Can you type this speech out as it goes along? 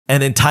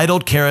An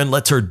entitled Karen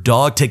lets her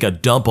dog take a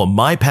dump on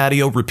my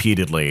patio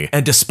repeatedly,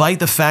 and despite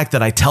the fact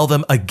that I tell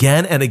them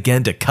again and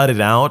again to cut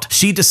it out,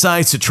 she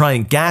decides to try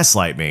and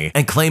gaslight me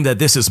and claim that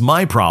this is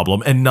my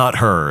problem and not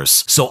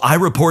hers. So I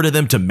reported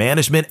them to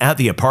management at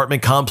the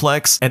apartment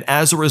complex, and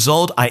as a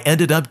result, I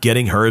ended up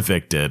getting her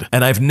evicted.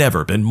 And I've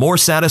never been more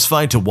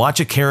satisfied to watch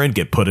a Karen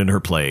get put in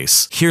her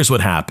place. Here's what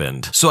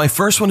happened. So I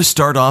first want to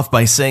start off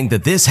by saying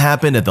that this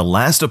happened at the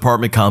last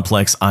apartment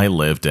complex I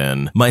lived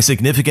in. My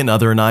significant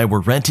other and I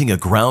were renting a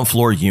ground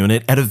floor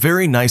unit at a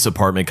very nice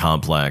apartment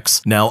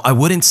complex. Now, I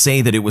wouldn't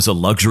say that it was a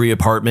luxury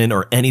apartment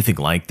or anything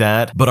like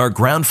that, but our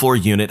ground floor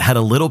unit had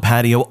a little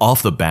patio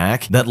off the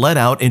back that led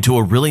out into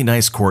a really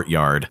nice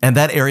courtyard, and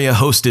that area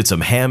hosted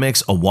some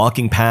hammocks, a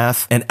walking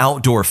path, an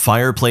outdoor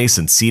fireplace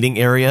and seating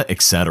area,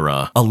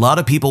 etc. A lot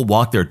of people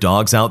walk their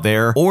dogs out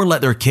there or let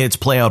their kids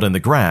play out in the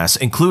grass,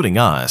 including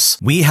us.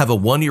 We have a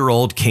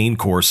 1-year-old Cane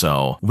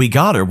Corso. We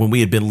got her when we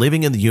had been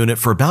living in the unit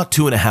for about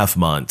 2.5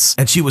 months,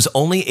 and she was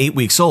only 8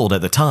 weeks old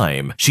at the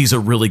time. She's a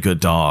really good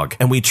dog,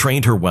 and we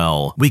trained her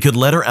well. We could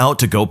let her out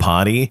to go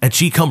potty, and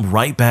she'd come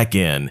right back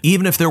in,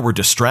 even if there were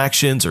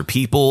distractions or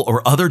people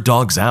or other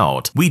dogs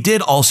out. We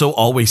did also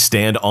always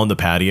stand on the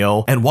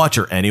patio and watch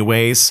her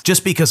anyways,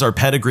 just because our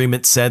pet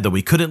agreement said that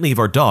we couldn't leave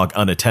our dog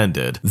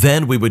unattended.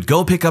 Then we would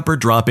go pick up her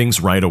droppings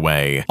right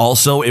away.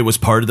 Also, it was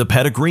part of the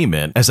pet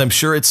agreement, as I'm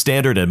sure it's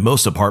standard at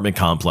most apartment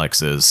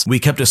complexes. We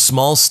kept a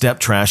small step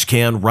trash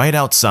can right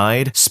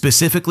outside,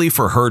 specifically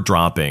for her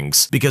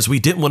droppings, because we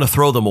didn't want to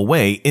throw them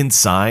away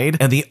inside,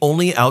 and the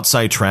only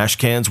outside trash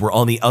cans were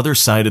on the other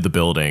side of the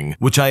building,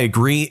 which I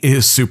agree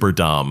is super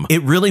dumb.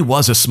 It really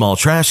was a small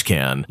trash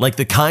can, like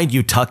the kind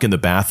you tuck in the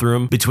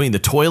bathroom between the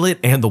toilet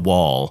and the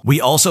wall.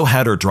 We also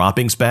had her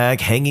droppings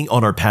bag hanging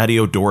on our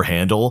patio door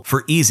handle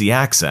for easy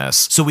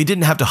access, so we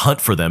didn't have to hunt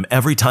for them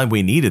every time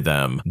we needed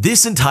them.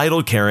 This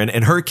entitled Karen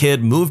and her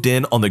kid moved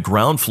in on the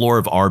ground floor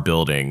of our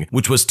building,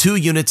 which was 2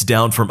 units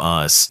down from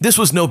us. This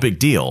was no big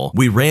deal.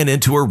 We ran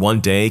into her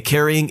one day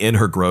carrying in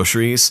her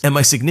groceries, and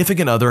my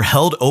significant other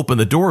held open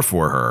the door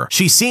for her.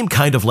 She seemed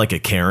kind of like a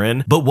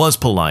Karen, but was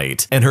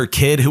polite, and her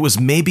kid, who was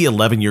maybe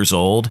 11 years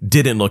old,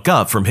 didn't look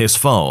up from his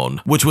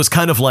phone, which was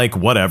kind of like,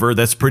 whatever,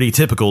 that's pretty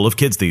typical of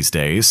kids these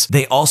days.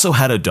 They also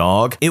had a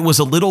dog. It was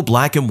a little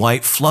black and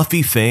white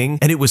fluffy thing,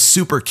 and it was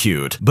super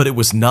cute, but it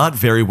was not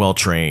very well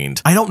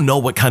trained. I don't know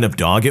what kind of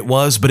dog it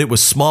was, but it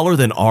was smaller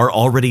than our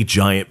already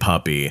giant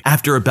puppy.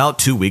 After about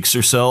 2 weeks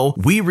or so,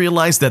 we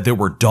realized that there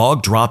were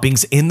dog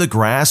droppings in the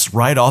grass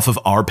right off of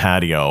our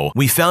patio.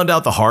 We found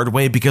out the hard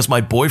way because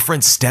my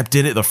boyfriend stepped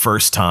in it the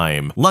first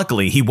time.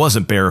 Luckily, he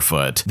wasn't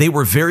barefoot. They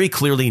were very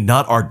clearly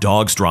not our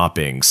dog's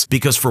droppings,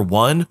 because for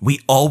one, we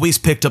always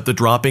picked up the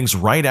droppings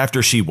right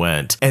after she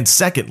went, and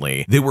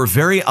secondly, they were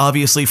very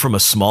obviously from a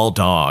small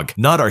dog,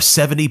 not our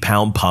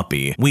 70-pound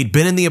puppy. We'd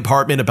been in the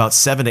apartment about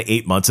 7 to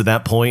 8 months at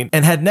that point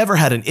and had never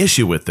had an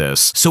issue with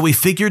this, so we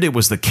figured it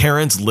was the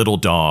Karen's little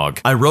dog.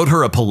 I wrote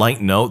her a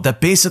polite note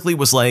that basically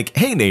was like,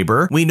 "Hey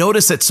neighbor, we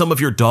noticed that some of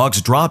your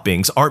dog's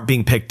droppings aren't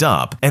being picked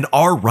up and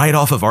are right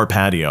off of our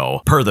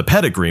patio. Per the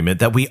pet agreement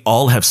that we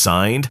all have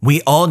signed,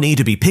 we all need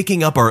to be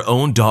picking up our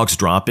own dog's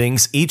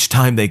droppings each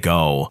time they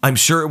go. I'm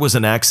sure it was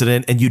an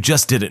accident and you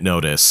just didn't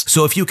notice,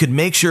 so if you could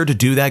make sure to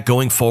do that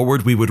going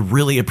forward, we would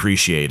really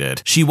appreciate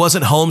it." She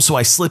wasn't home, so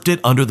I slipped it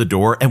under the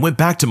door and went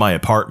back to my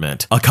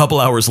apartment. A couple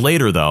hours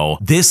later though,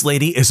 this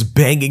lady is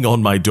banging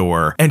on my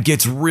door and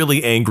gets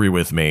really angry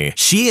with me.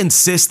 She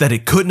insists that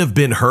it couldn't have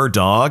been her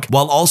dog,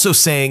 while also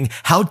saying,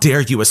 "How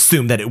dare you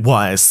assume that it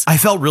was?" I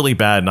felt really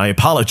bad and I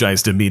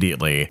apologized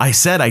immediately. I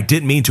said I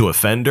didn't mean to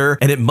offend her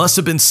and it must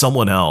have been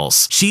someone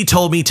else. She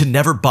told me to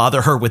never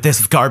bother her with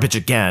this garbage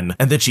again,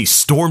 and then she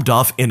stormed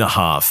off in a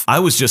huff. I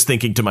was just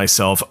thinking to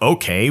myself,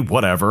 okay,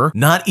 whatever.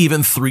 Not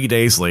even 3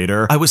 days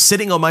later, I was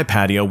sitting on my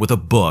patio with a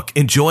book,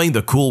 enjoying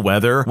the cool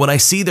weather, when I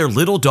see their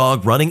little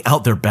dog running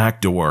out their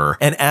back door.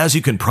 And as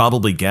you can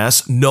probably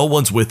guess, no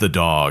one's with the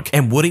dog.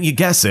 And wouldn't you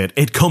guess it,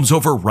 it comes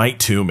over right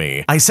to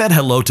me. I said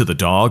hello to the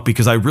dog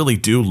because I really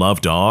do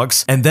love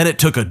dogs, and then it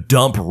took a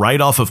dump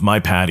right off of my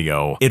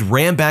patio. It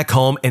ran back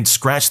home and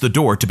scratched the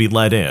door to be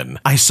let in.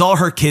 I saw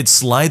her kid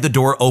slide the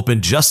door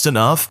open just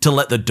enough to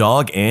let the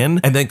dog in,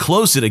 and then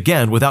close it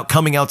again without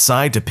coming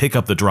outside to pick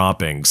up the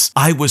droppings.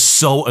 I was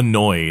so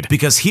annoyed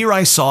because here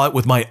I saw it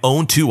with my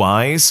own 2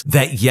 eyes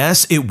that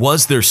yes, it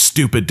was their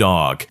stupid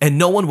dog, and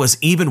no one was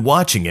even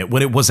watching it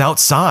when it was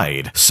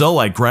outside. So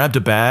I grabbed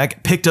a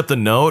bag, picked up the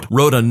note,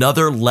 wrote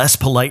another less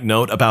polite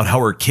note about how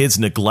her kid's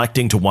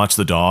neglecting to watch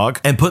the dog,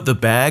 and put the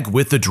bag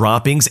with the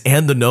droppings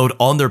and the note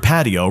on their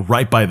patio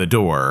right by the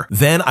door.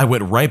 Then I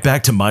went right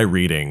back to my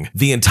reading.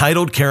 The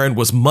entitled Karen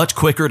was much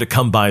quicker to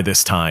come by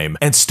this time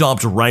and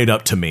stomped right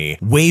up to me,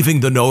 waving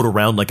the note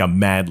around like a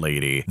mad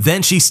lady.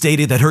 Then she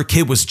stated that her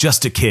kid was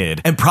just a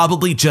kid and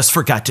probably just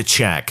forgot to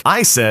check.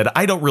 I said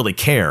I don't really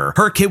care.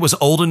 Her kid was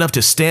old enough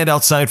to stand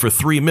outside for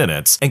 3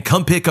 minutes and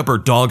come pick up her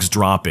dog's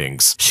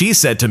droppings. She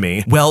said to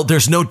me, well,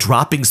 there's no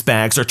droppings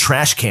bags or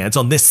trash cans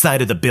on this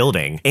side of the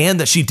building, and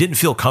that she didn't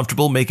feel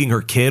comfortable making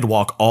her kid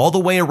walk all the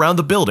way around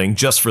the building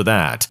just for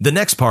that. The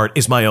next part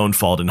is my own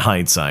fault in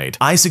hindsight. night.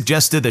 I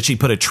suggested that she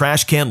put a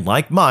trash can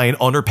like mine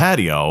on her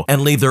patio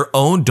and leave their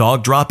own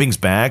dog droppings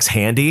bags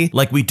handy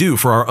like we do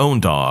for our own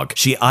dog.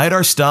 She eyed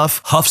our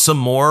stuff, huffed some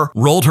more,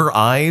 rolled her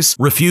eyes,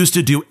 refused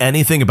to do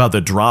anything about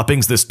the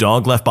droppings this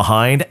dog left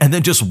behind, and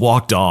then just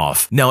walked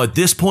off. Now at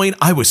this point,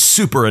 I was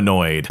super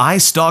annoyed. I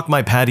stalked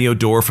my patio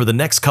door for the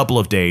next couple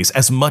of days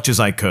as much as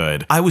I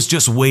could. I was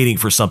just waiting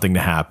for something to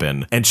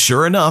happen. And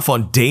sure enough,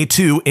 on day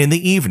 2 in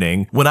the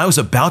evening, when I was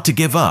about to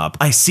give up,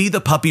 I see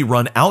the puppy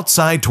run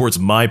outside towards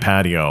my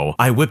patio.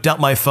 I whipped out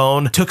my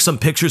phone, took some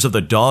pictures of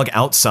the dog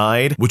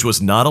outside, which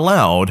was not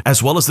allowed,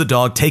 as well as the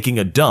dog taking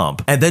a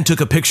dump, and then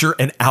took a picture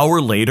an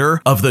hour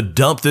later of the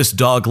dump this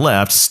dog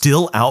left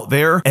still out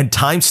there and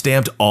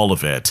timestamped all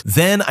of it.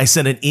 Then I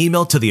sent an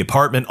email to the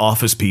apartment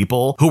office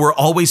people, who were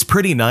always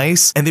pretty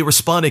nice, and they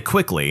responded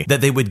quickly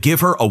that they would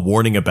give her a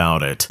warning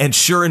about it. And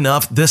sure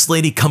enough, this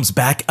lady comes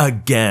back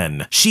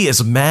again. She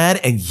is mad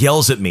and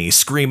yells at me,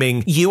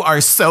 screaming, "You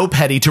are so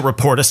petty to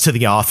report us to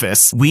the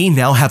office. We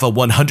now have a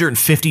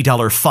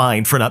 $150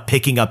 fine for not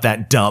picking up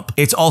that dump."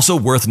 It's also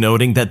worth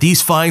noting that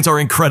these fines are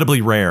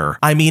incredibly rare.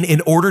 I mean,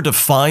 in order to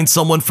fine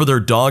someone for their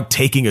dog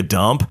taking a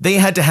dump, they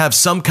had to have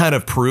some kind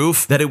of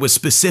proof that it was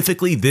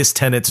specifically this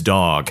tenant's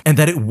dog and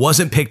that it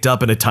wasn't picked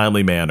up in a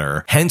timely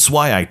manner. Hence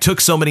why I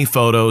took so many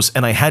photos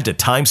and I had to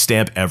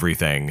timestamp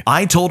everything.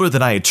 I told her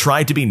that I had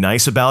tried to be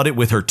nice about it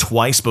with her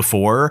twice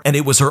before, and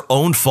it was her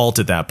own fault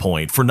at that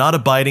point for not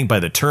abiding by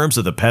the terms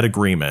of the pet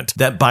agreement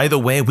that, by the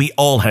way, we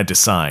all had to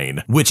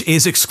sign, which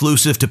is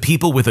exclusive to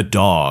people with a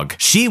dog.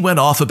 She went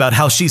off about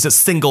how she's a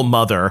single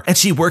mother and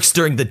she works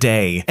during the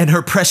day and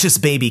her precious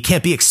baby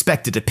can't be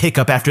expected to pick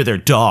up after their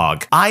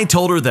dog. I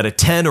told her that a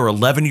 10 or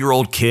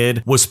 11-year-old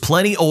kid was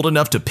plenty old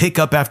enough to pick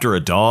up after a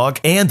dog,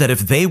 and that if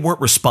they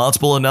weren't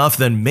responsible enough,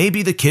 then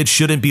maybe the kid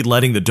shouldn't be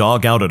letting the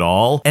dog out at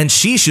all, and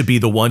she should be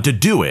the one to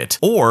do it.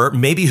 Or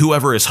maybe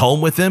whoever is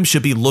home with them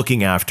should be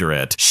looking after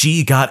it.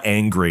 She got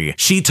angry.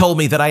 She told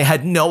me that I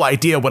had no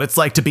idea what it's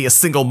like to be a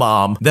single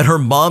mom, that her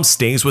mom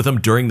stays with them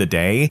during the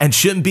day and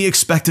shouldn't be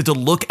expected to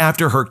look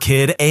after her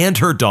kid and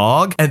her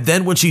dog, and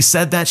then when she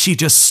said that, she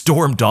just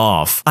stormed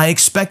off. I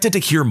expected to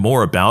hear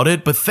more about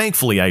it, but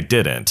thankfully I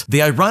didn't.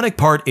 The ironic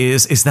part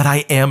is that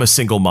I am a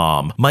single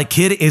mom. My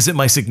kid isn't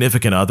my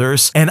significant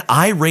other's, and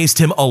I raised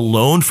him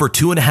alone for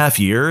 2.5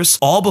 years,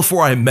 all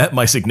before I met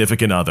my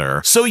significant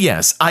other. So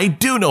yes, I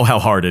do know how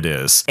hard it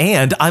is.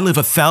 And I live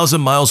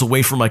 1,000 miles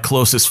away from my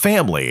closest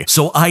family,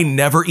 so I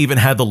never even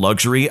had the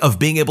luxury of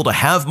being able to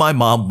have my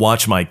mom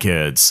watch my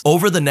kids.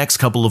 Over the next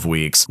couple of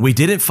weeks, we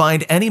didn't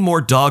find any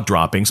more dog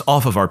droppings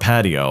off of our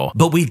patio,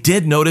 but we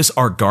did notice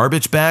our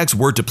garbage bags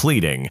were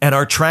depleting, and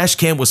our trash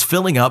can was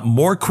filling up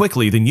more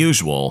quickly than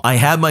usual. I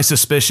had my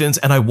suspicions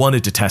and I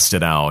wanted to test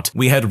it out.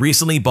 We had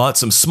recently bought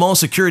some small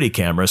security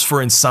cameras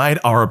for inside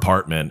our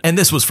apartment, and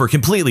this was for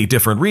completely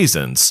different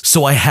reasons.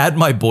 So I had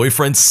my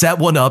boyfriend set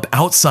one up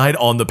outside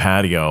on the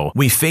patio.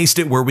 We faced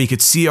it where we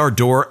could see our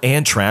door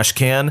and trash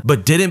can,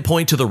 but didn't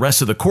point to the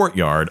rest of the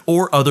courtyard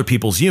or other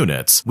people's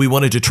units. We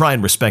wanted to try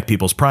and respect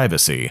people's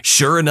privacy.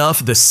 Sure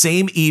enough, the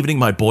same evening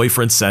my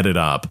boyfriend set it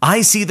up,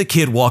 I see the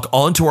kid walk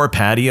onto our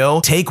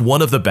patio, take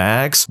one of the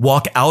bags,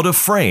 walk out of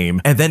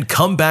frame, and then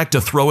come back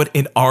to throw it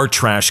in our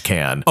trash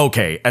can.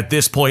 Okay, at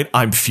this point,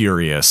 I'm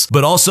furious,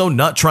 but also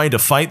not trying to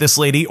fight this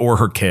lady or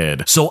her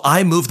kid. So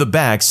I move the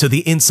bags to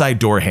the inside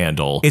door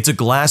handle. It's a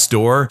glass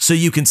door, so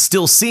you can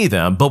still see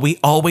them, but we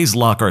always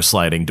lock our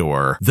sliding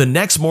door. The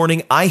next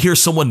morning, I hear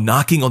someone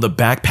knocking on the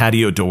back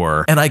patio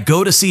door, and I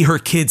go to see her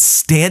kid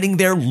standing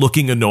there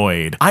looking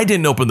annoyed. I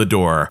didn't open the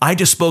door. I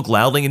just spoke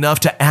loudly enough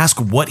to ask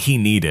what he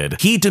needed.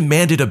 He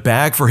demanded a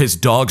bag for his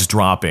dog's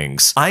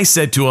droppings. I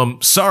said to him,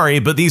 "Sorry,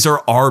 but these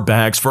are our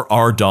bags for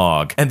our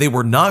dog, and they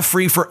were not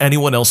free for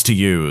anyone else to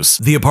use.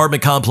 The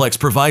apartment complex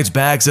provides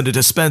bags and a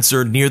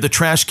dispenser near the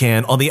trash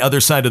can on the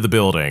other side of the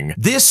building."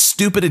 This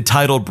stupid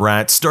entitled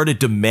brat started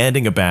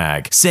demanding a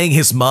bag, saying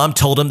his mom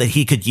told him that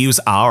he could use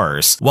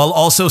ours, while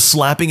also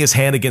slapping his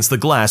hand against the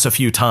glass a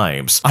few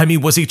times. I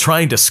mean, was he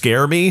trying to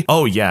scare me?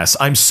 Oh yes,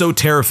 I'm so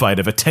terrified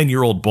of a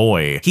 10-year-old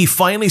boy. He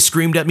finally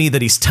screamed at me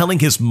that he's telling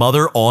his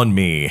mother on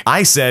me.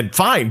 I said,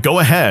 "Fine, go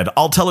ahead.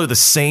 I'll tell her the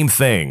same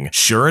thing."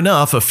 Sure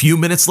enough, a few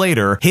minutes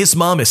later, his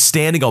mom is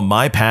standing on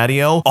my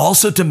patio,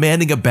 also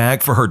demanding a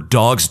bag for her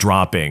dog's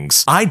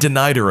droppings. I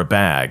denied her a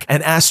bag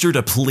and asked her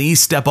to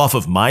please step off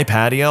of my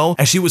patio,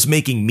 as she was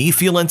making me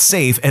feel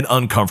unsafe and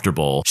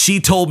uncomfortable. She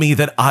told me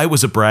that I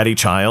was a bratty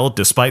child,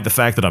 despite the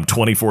fact that I'm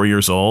 24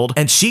 years old,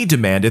 and she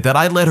demanded that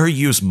I let her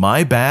use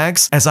my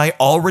bags, as I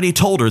already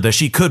told her that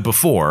she could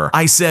before.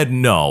 I said,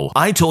 "No,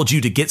 I told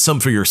you to get some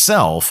for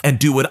yourself and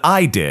do what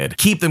I did,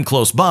 keep them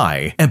close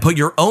by, and put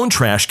your own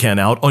trash can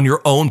out on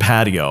your own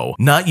patio,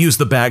 not use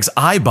the bags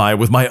I buy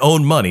with my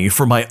own money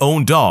for my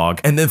own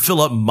dog and then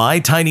fill up my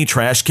tiny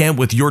trash can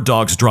with your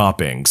dog's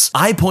droppings."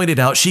 I pointed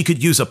out she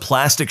could use a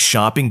plastic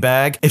shopping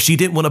bag if she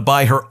didn't want to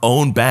buy her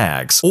own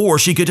bags, or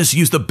she could just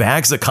use the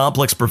bags the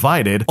complex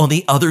provided on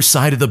the other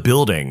side of the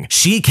building.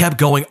 She kept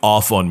going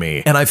off on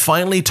me, and I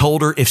finally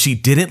told her if she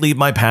didn't leave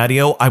my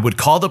patio, I would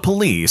call the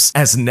police,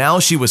 as now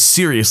she was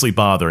seriously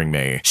bothering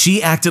me.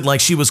 She acted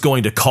like she she was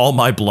going to call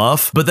my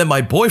bluff, but then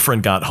my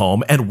boyfriend got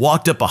home and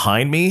walked up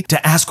behind me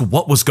to ask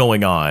what was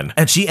going on,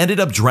 and she ended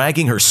up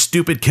dragging her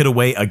stupid kid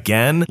away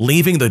again,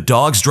 leaving the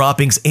dog's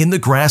droppings in the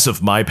grass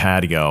of my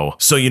patio.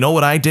 So you know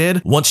what I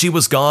did? Once she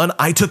was gone,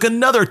 I took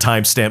another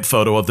timestamp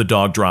photo of the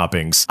dog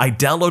droppings. I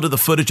downloaded the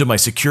footage of my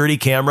security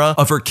camera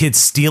of her kids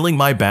stealing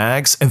my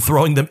bags and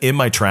throwing them in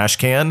my trash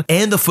can,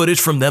 and the footage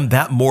from them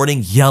that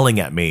morning yelling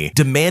at me,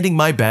 demanding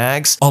my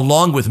bags,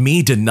 along with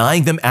me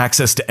denying them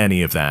access to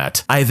any of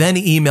that. I then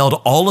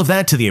emailed all of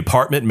that to the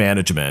apartment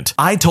management.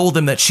 I told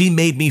them that she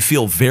made me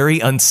feel very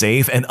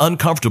unsafe and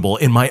uncomfortable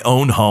in my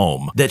own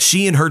home, that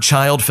she and her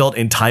child felt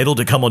entitled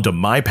to come onto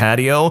my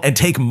patio and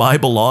take my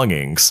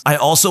belongings. I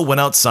also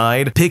went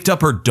outside, picked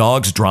up her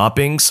dog's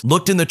droppings,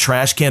 looked in the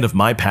trash can of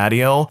my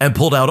patio, and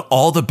pulled out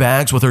all the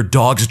bags with her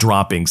dog's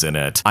droppings in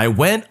it. I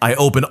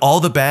opened all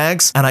the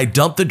bags, and I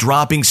dumped the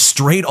droppings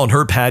straight on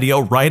her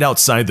patio right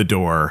outside the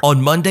door.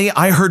 On Monday,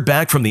 I heard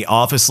back from the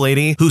office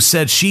lady who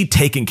said she'd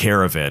taken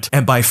care of it,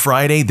 and by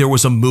Friday, there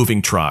was a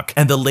moving truck,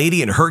 and the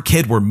lady and her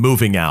kid were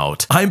moving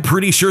out. I'm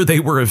pretty sure they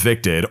were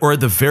evicted, or at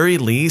the very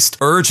least,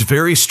 urged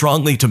very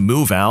strongly to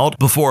move out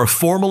before a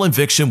formal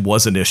eviction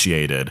was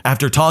initiated.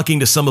 After talking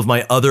to some of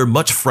my other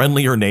much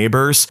friendlier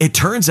neighbors, it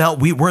turns out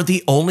we weren't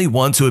the only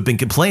ones who had been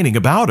complaining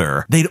about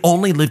her. They'd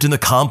only lived in the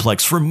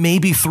complex for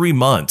maybe 3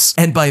 months,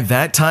 and by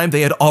that time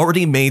they had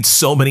already made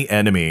so many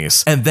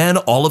enemies. And then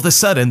all of a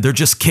sudden, they're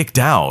just kicked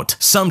out.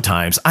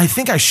 Sometimes I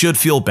think I should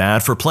feel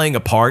bad for playing a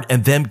part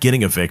and them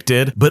getting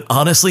evicted, but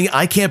honestly,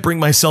 I can't bring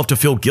myself to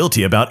feel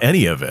guilty about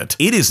any of it.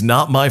 It is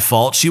not my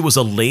fault she was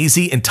a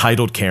lazy,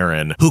 entitled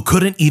Karen who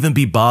couldn't even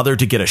be bothered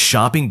to get a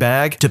shopping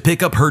bag to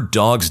pick up her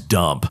dog's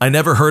dump. I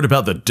never heard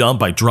about the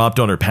dump I dropped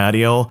on her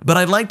patio, but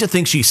I'd like to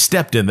think she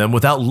stepped in them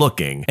without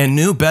looking and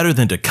knew better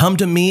than to come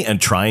to me and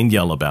try and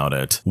yell about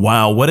it.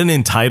 Wow, what an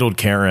entitled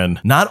Karen.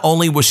 Not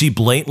only was she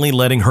blatantly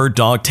letting her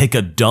dog take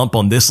a dump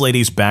on this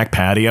lady's back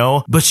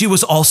patio, but she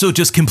was also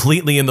just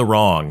completely in the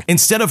wrong.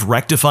 Instead of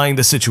rectifying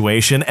the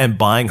situation and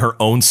buying her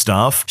own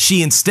stuff,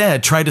 she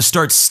instead tried to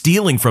start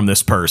stealing from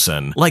this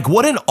person. Like,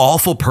 what an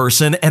awful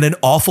person and an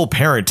awful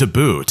parent to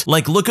boot.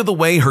 Like, look at the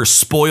way her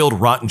spoiled,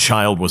 rotten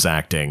child was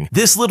acting.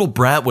 This little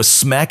brat was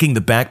smacking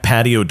the back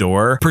patio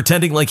door,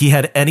 pretending like he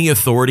had any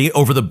authority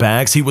over the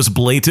bags he was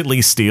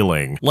blatantly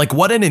stealing. Like,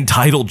 what an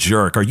entitled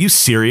jerk. Are you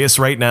serious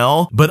right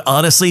now? But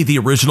honestly, the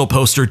original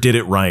poster did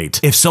it right.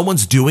 If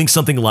someone's doing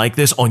something like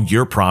this on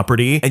your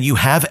property and you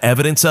have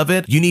evidence of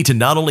it, you need to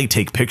not only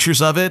take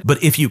pictures of it,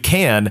 but if you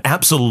can,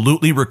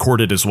 absolutely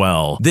record it as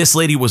well. This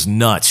lady was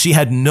nuts. She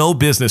had no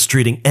business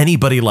treating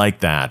anybody like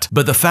that.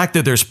 But the fact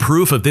that there's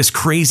proof of this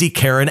crazy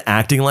Karen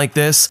acting like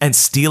this and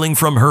stealing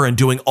from her and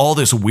doing all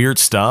this weird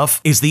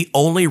stuff is the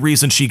only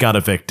reason she got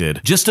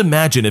evicted. Just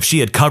imagine if she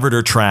had covered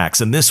her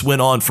tracks and this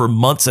went on for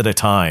months at a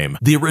time.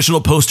 The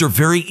original poster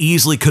very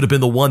easily could have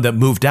been the one that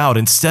moved out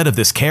instead of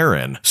this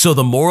Karen. So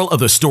the moral of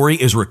the story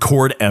is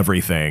record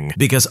everything,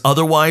 because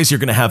otherwise you're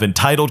gonna have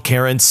entitled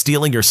Karen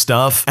stealing your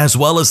stuff as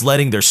well as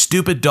letting their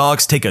stupid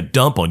dogs take a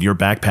dump on your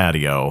back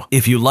patio.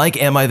 If you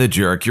like Am I the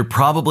Jerk, you're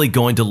probably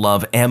going to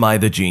love Am I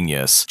the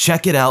Genius.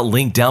 Check it out,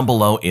 link down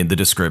below in the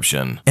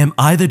description. Am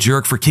I the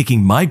jerk for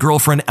kicking my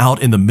girlfriend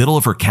out in the middle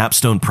of her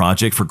capstone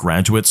project for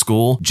graduate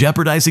school,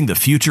 jeopardizing the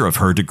future of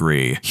her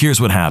degree?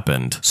 Here's what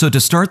happened. So to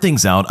start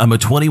things out, I'm a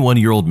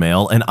 21-year-old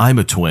male and I'm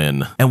a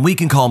twin, and we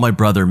can call my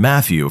brother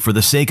Matthew for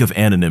the sake of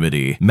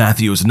anonymity.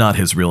 Matthew is not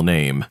his real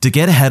name. To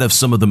get ahead of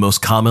some of the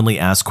most commonly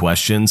asked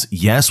questions,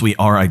 yes, we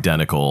are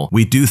identical.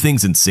 We do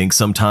things in sync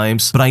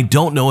sometimes, but I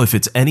don't know if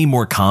it's any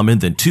more common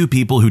than two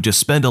people who just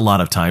spend a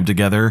lot of time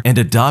together and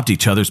adopt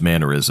each other's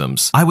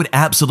mannerisms. I would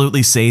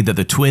absolutely say that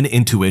the twin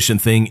intuition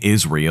thing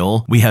is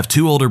real. We have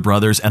two older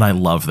brothers and I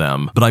love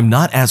them, but I'm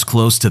not as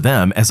close to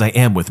them as I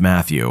am with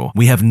Matthew.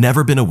 We have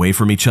never been away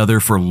from each other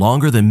for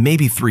longer than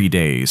maybe 3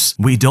 days.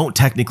 We don't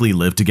technically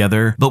live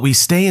together, but we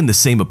stay in the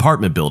same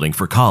apartment building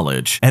for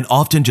college and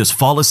often just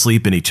fall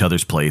asleep in each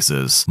other's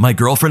places. My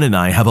girlfriend and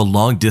I have a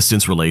long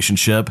distance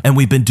relationship, and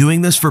we've been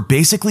doing this for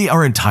basically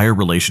our entire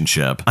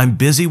relationship. I'm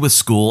busy with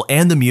school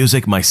and the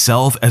music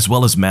myself as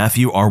well as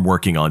Matthew are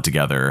working on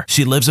together.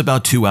 She lives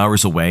about 2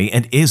 hours away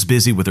and is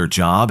busy with her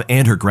job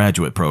and her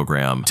graduate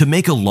program. To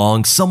make a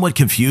long, somewhat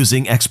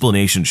confusing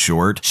explanation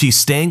short, she's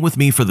staying with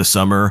me for the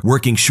summer,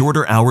 working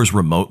shorter hours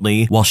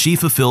remotely while she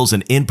fulfills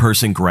an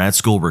in-person grad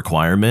school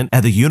requirement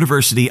at the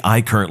university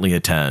I currently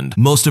attend.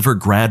 Most of her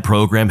grad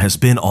program has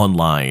been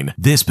online.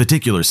 This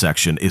particular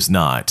section is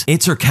not.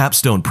 It's her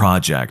capstone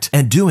project,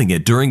 and doing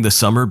it during the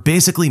summer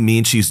basically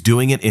means she's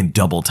doing it in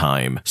double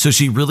time. So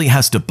she really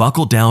has to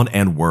buckle down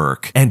and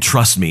work. And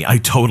trust me, I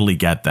totally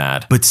get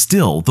that. But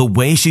still, the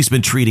way she's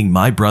been treating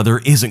my brother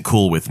isn't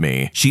cool with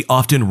me. She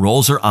often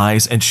rolls her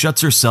eyes and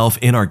shuts herself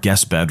in our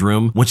guest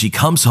bedroom when she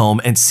comes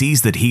home and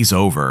sees that he's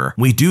over.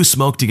 We do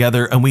smoke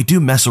together and we do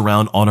mess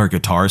around on our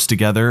guitars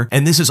together,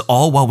 and this is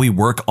all while we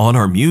work on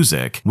our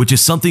music, which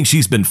is something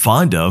she's been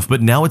fond of,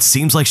 but now it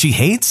seems like she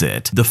hates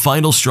it. The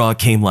final straw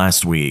came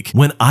last week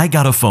when I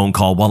got a phone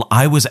call while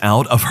I was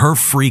out of her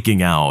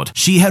freaking out.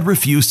 She had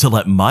refused to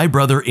let my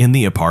brother in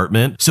the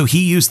apartment, so he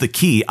he used the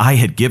key I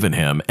had given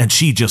him and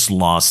she just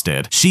lost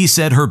it. She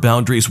said her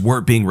boundaries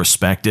weren't being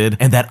respected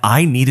and that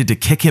I needed to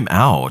kick him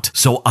out.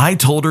 So I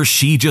told her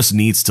she just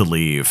needs to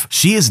leave.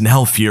 She is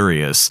now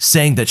furious,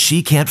 saying that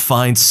she can't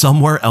find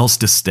somewhere else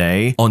to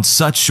stay on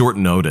such short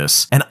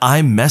notice, and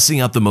I'm messing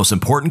up the most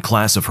important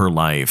class of her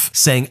life,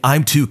 saying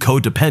I'm too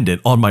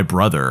codependent on my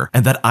brother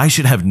and that I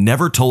should have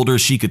never told her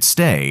she could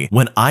stay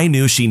when I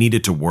knew she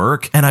needed to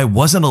work and I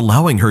wasn't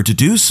allowing her to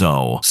do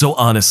so. So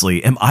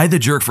honestly, am I the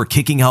jerk for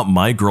kicking out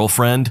my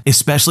girlfriend,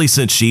 especially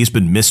since she's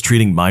been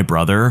mistreating my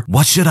brother?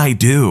 What should I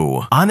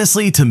do?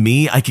 Honestly, to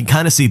me, I can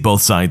kind of see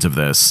both sides of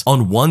this.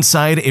 On one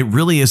side, it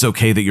really is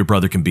okay that your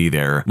brother can be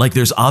there. Like,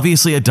 there's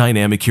obviously a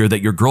dynamic here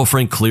that your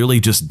girlfriend clearly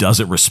just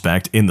doesn't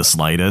respect in the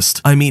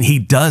slightest. I mean, he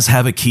does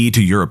have a key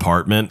to your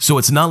apartment, so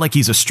it's not like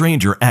he's a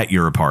stranger at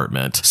your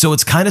apartment. So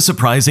it's kind of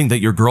surprising that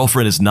your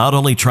girlfriend is not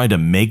only trying to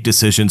make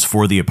decisions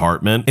for the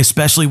apartment,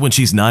 especially when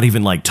she's not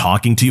even like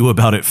talking to you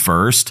about it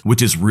first,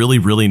 which is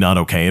really not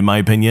okay in my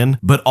opinion,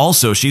 but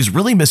also she's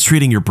really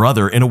mistreating your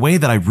brother in a way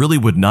that I really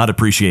would not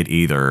appreciate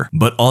either.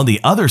 But on the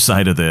other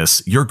side of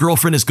this, your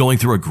girlfriend is going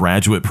through a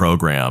graduate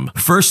program.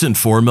 First and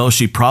foremost,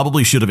 she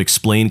probably should have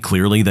explained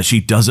clearly that she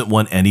doesn't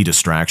want any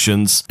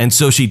distractions, and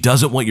so she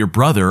doesn't want your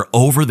brother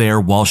over there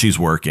while she's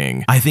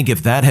working. I think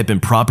if that had been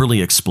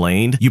properly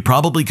explained, you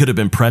probably could have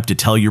been prepped to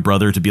tell your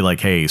brother to be like,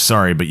 hey,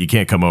 sorry, but you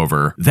can't come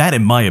over. That,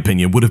 in my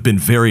opinion, would have been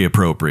very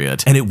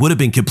appropriate, and it would have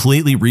been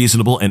completely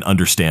reasonable and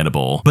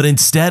understandable. But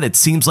instead, it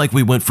seems like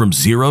we went from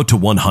 0 to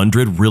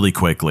 100 really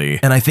quickly,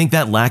 and I think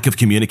that lack of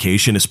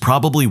communication is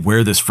probably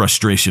where this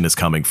frustration is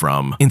coming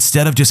from.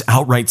 Instead of just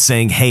outright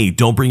saying, hey,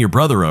 don't bring your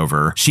brother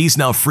over, she's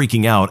now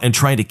freaking out and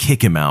trying to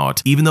kick him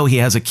out, even though he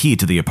has a key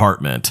to the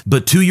apartment.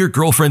 But to your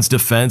girlfriend's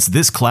defense,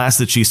 this class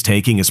that she's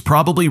taking is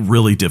probably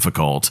really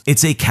difficult.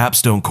 It's a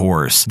capstone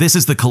course. This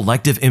is the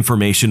collective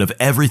information of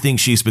everything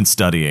she's been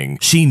studying.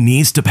 She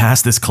needs to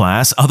pass this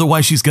class,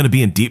 otherwise she's going to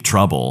be in deep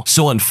trouble.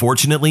 So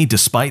unfortunately,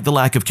 despite the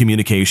lack of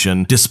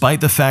communication,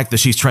 despite the fact that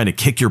she's trying to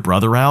kick your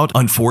brother out,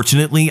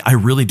 unfortunately, I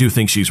really do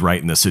think she's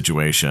right in this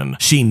situation.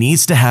 She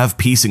needs to have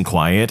peace and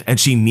quiet, and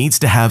she needs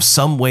to have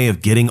some way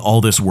of getting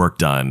all this work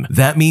done.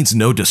 That means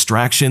no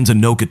distractions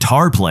and no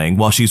guitar playing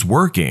while she's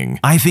working.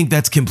 I think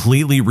that's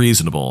completely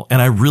reasonable,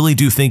 and I really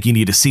do think you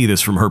need to see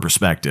this from her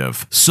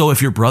perspective. So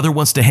if your brother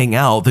wants to hang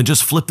out, then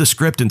just flip the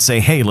script and say,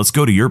 hey, let's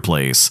go to your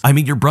place. I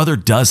mean, your brother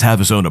does have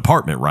his own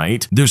apartment,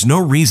 right? There's no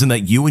reason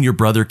that you and your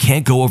brother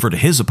can't go over to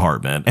his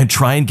apartment and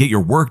try and get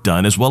your work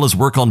done as well as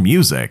work on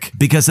music.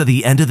 Because at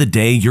the end of the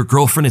day, your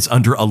girlfriend is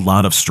under a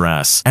lot of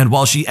stress. And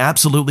while she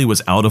absolutely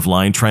was out of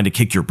line trying to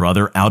kick your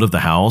brother out of the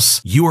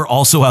house, you are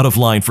also out of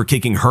line for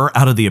kicking her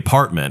out of the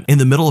apartment in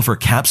the middle of her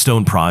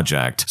capstone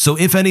project. So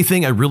if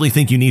anything, I really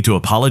think you need to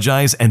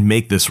apologize and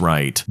make this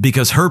right.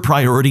 Because her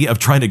priority of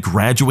trying to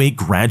graduate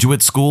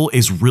graduate school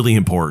is really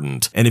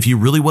important. And if you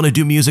really want to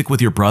do music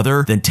with your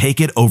brother, then take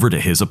it over to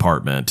his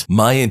apartment.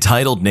 My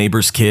entitled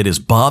neighbor's kid is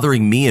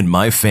bothering me and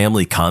my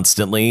family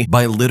constantly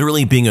by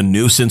literally being a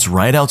nuisance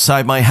right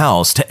outside my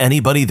house to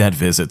anybody that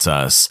visits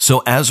us.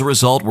 So as a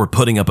result, we're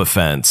putting up a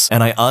fence,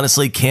 and I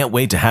honestly can't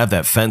wait to have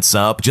that fence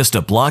up just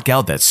to block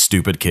out that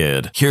stupid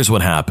kid. Here's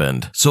what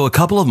happened. So a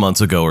couple of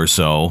months ago or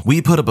so,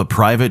 we put up a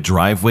private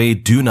driveway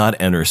do not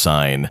enter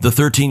sign. The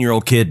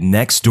 13-year-old kid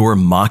next door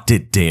mocked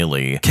it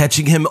daily,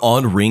 catching him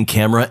on Ring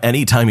camera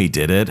anytime he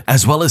did it,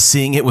 as well as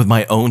seeing it with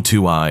my own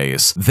 2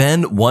 eyes.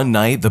 Then one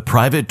night, the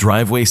private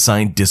driveway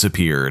sign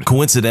disappeared,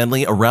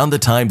 coincidentally around the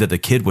time that the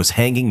kid was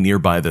hanging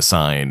nearby the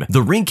sign.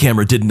 The Ring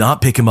camera did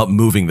not pick him up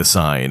moving the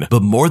sign,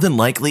 but more than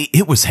likely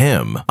it was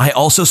him. I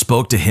also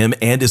spoke to him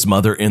and his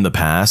mother in the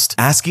past,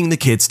 asking the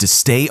kids to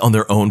stay on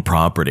their own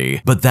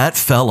property, but that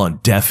fell on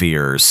deaf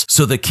ears.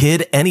 So the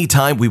kid,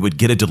 anytime we would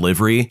get a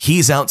delivery,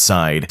 he's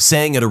outside,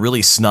 saying in a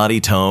really snotty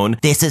tone,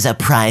 "This is a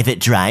private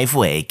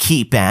driveway,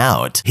 keep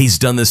out." He's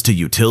done this to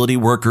utility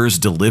workers,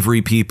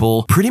 delivery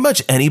people, pretty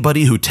much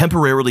anybody who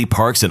temporarily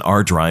parks in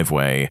our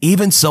driveway,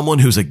 even someone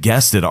who's a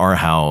guest at our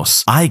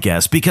house. I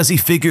guess because he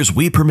figures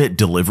we permit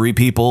delivery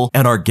people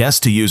and our guests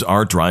to use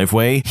our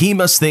driveway, he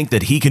must think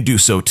that he can do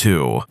so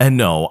too. And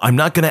no, I'm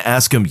not gonna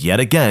ask him yet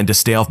again to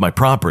stay off my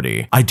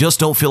property. I just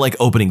don't feel like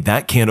opening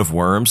that can of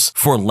worms,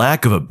 for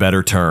lack of a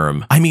better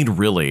term. I mean,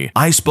 really,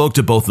 I spoke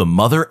to both the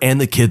mother and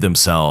the kid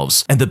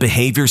themselves, and the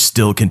behavior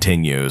still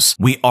continues.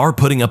 We are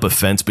putting up a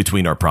fence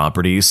between our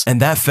properties,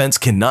 and that fence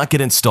cannot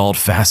get installed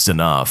fast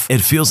enough.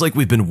 It feels like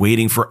we've been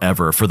waiting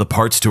forever for the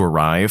parts to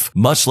arrive,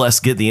 much less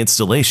get the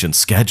installation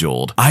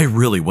scheduled. I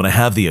really want to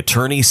have the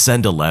attorney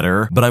send a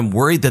letter, but I'm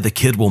worried that the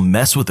kid will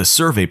mess with the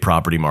survey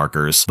property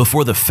markers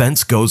before the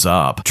fence goes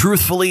up.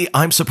 Truthfully,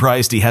 I'm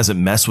surprised he hasn't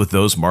messed with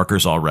those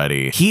markers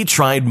already. He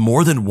tried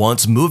more than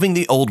once moving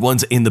the old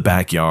ones in the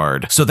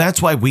backyard, so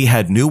that's why we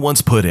had new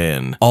ones put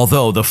in.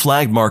 Although the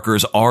flag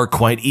markers are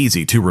quite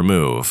easy to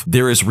remove.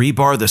 There is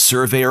rebar the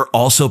surveyor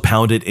also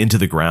pounded into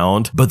the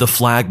ground, but the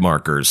flag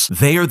markers,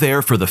 they are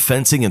there for the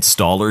fencing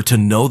installer to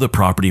know the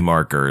property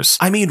markers.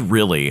 I mean,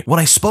 really, when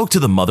I spoke to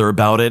the mother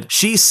about it,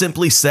 she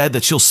simply said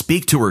that she'll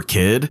speak to her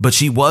kid, but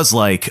she was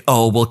like,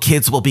 oh, well,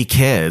 kids will be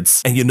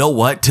kids. And you know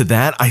what? To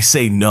that, I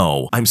say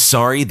no. I'm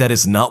sorry, that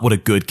is not what a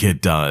good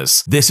kid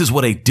does. This is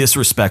what a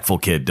disrespectful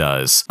kid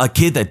does. A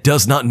kid that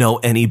does not know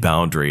any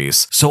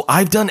boundaries. So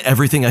I've done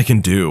everything I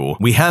can do.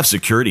 We have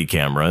security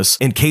cameras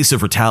in case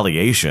of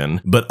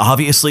retaliation, but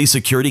obviously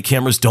security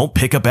cameras don't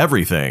pick up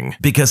everything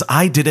because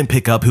I didn't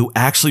pick up who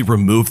actually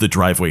removed the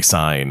driveway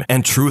sign.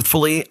 And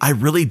truthfully, I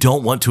really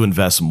don't want to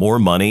invest more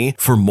money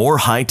for more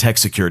high-tech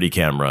security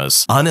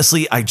cameras.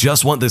 Honestly, I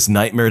just want this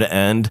nightmare to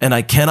end, and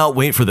I cannot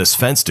wait for this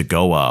fence to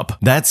go up.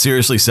 That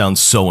seriously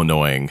sounds so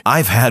annoying.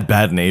 I've had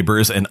bad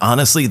neighbors, and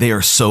honestly, they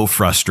are so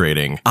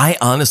frustrating. I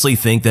honestly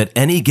think that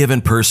any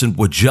given person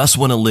would just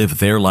want to live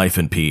their life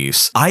in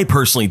peace. I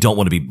personally don't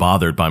want to be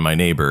bothered by my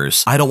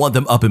neighbors. I don't want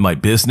them up in my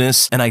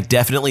business, and I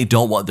definitely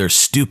don't want their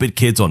stupid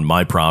kids on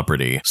my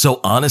property. So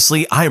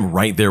honestly, I am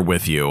right there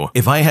with you.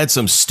 If I had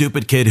some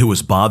stupid kid who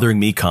was bothering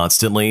me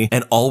constantly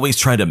and always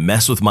trying to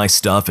mess with my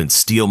stuff and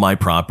steal my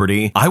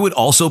property, I would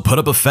also put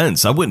up a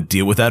fence. I wouldn't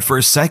deal with that for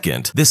a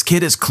second. This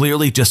kid is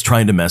clearly just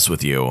trying to mess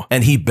with you,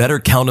 and he better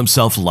count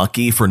himself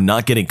lucky for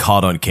not getting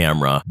caught on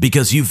camera,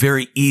 because you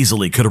very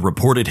easily could have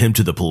reported him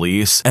to the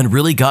police and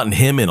really gotten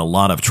him in a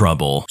lot of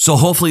trouble. So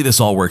hopefully this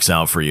all works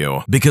out for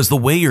you, because the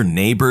way your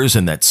neighbors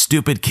and that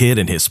stupid kid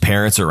and his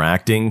parents are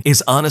acting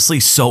is honestly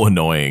so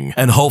annoying.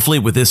 And hopefully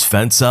with this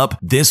fence up,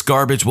 this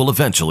garbage will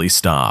eventually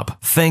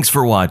stop. Thanks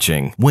for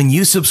watching. When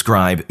you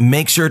subscribe,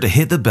 make sure to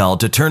hit the bell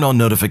to turn on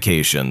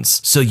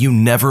notifications so you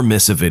never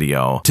miss a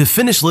video. To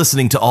finish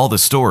listening to all the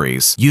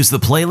stories, use the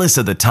playlist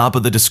at the top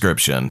of the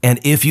description. And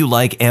if you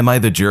like Am I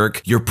the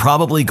Jerk, you're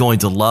probably going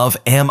to love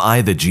Am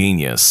I the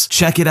Genius.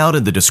 Check it out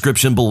in the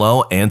description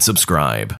below and subscribe.